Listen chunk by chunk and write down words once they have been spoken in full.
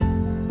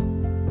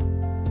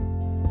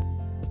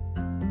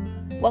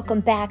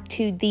Welcome back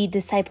to the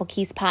Disciple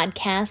Keys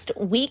podcast,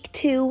 week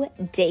 2,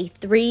 day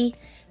 3,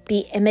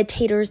 be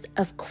imitators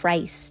of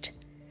Christ.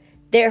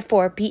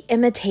 Therefore, be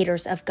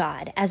imitators of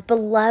God as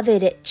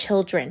beloved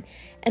children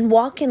and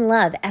walk in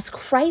love as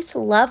Christ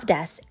loved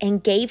us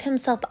and gave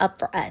himself up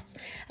for us,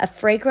 a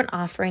fragrant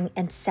offering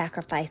and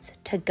sacrifice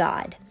to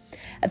God.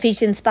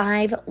 Ephesians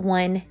 5,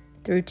 1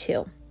 through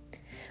 2.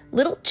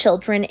 Little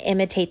children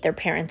imitate their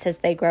parents as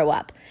they grow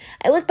up.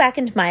 I look back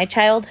into my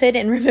childhood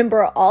and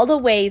remember all the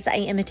ways I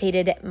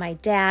imitated my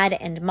dad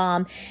and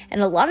mom,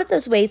 and a lot of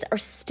those ways are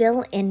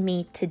still in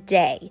me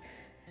today.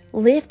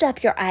 Lift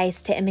up your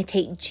eyes to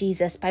imitate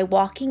Jesus by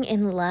walking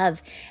in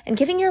love and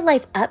giving your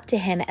life up to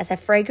him as a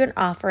fragrant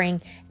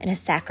offering and a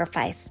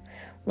sacrifice.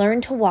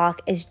 Learn to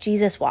walk as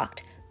Jesus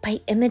walked by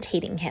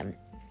imitating him.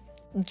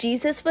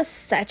 Jesus was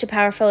such a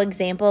powerful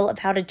example of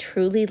how to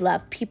truly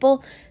love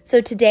people.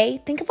 So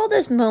today, think of all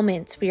those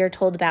moments we are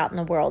told about in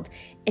the world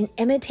and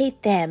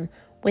imitate them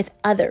with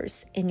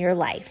others in your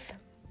life.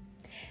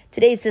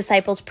 Today's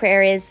disciples'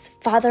 prayer is,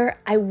 Father,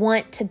 I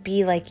want to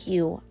be like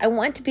you. I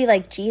want to be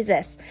like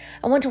Jesus.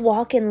 I want to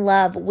walk in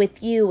love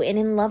with you and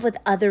in love with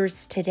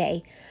others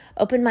today.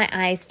 Open my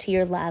eyes to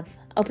your love.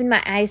 Open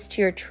my eyes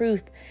to your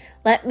truth.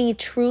 Let me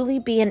truly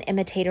be an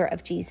imitator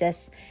of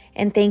Jesus.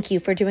 And thank you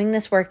for doing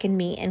this work in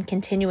me and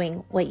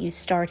continuing what you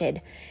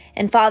started.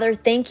 And Father,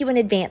 thank you in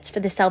advance for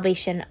the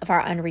salvation of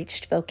our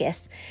unreached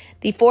focus,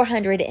 the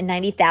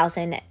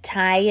 490,000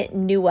 Thai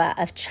Nua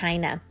of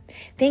China.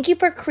 Thank you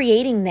for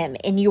creating them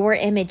in your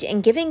image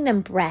and giving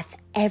them breath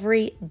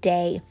every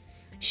day.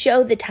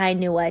 Show the Thai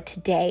Nua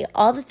today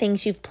all the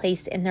things you've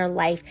placed in their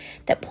life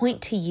that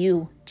point to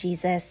you,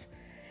 Jesus.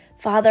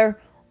 Father,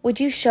 would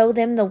you show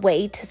them the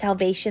way to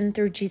salvation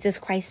through Jesus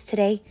Christ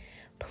today?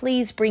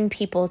 Please bring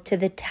people to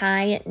the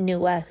Thai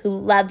Nua who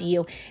love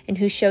you and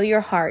who show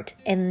your heart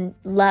and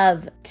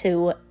love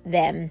to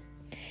them.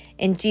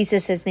 In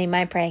Jesus' name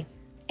I pray.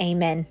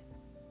 Amen.